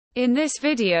In this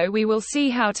video we will see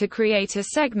how to create a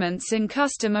segments in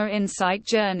customer insight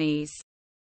journeys.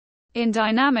 In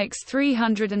Dynamics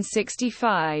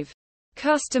 365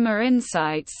 Customer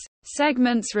Insights,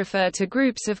 segments refer to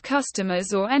groups of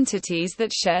customers or entities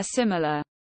that share similar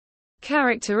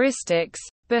characteristics,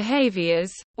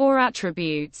 behaviors, or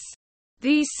attributes.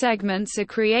 These segments are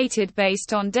created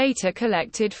based on data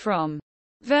collected from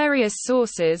various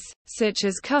sources, such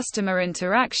as customer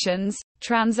interactions,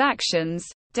 transactions,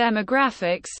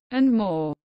 demographics, and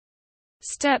more.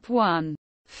 Step 1.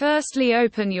 Firstly,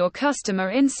 open your Customer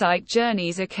Insight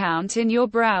Journeys account in your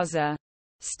browser.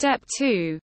 Step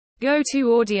 2. Go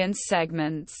to Audience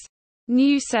Segments.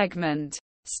 New segment.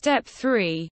 Step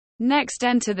 3. Next,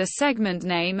 enter the segment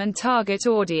name and target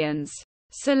audience.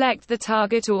 Select the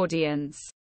target audience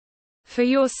for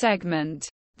your segment.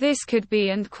 This could be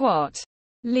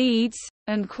leads,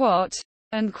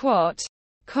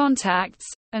 contacts,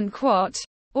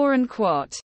 or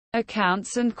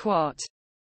accounts,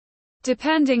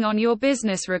 depending on your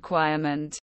business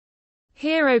requirement.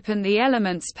 Here, open the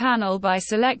Elements panel by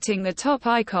selecting the top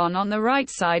icon on the right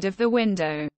side of the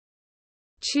window.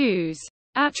 Choose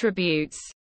Attributes.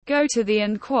 Go to the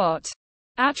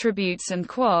Attributes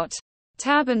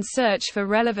tab and search for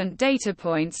relevant data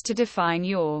points to define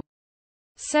your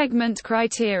segment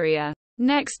criteria.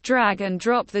 Next, drag and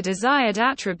drop the desired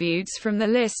attributes from the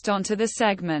list onto the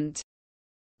segment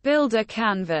builder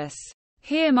canvas.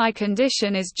 Here my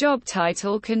condition is job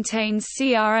title contains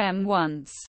CRM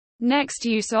once. Next,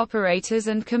 use operators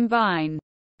and combine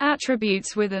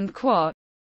attributes with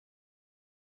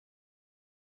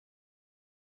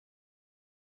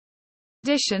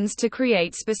conditions to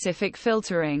create specific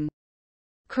filtering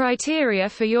criteria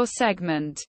for your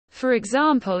segment. For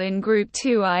example, in Group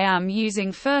 2 I am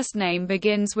using first name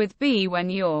begins with B. When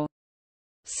you're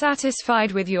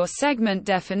satisfied with your segment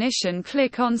definition,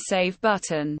 click on Save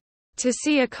button. To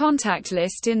see a contact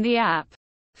list in the app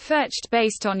fetched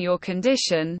based on your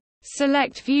condition,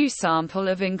 select View Sample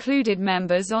of included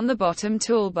members on the bottom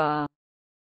toolbar.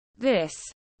 This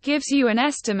gives you an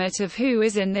estimate of who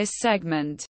is in this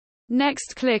segment.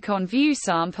 Next, click on View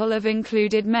Sample of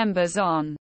included members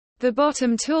on the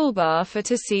bottom toolbar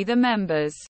to see the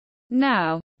members.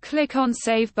 Now, click on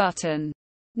Save button.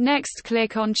 Next,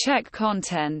 click on Check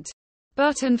Content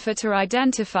button for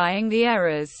identifying the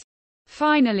errors.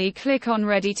 Finally, click on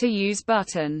Ready to Use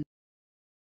button.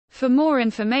 For more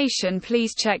information,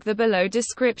 please check the below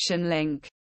description link.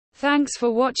 Thanks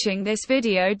for watching this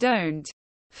video. Don't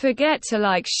forget to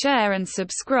like, share and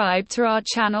subscribe to our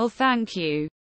channel. Thank you.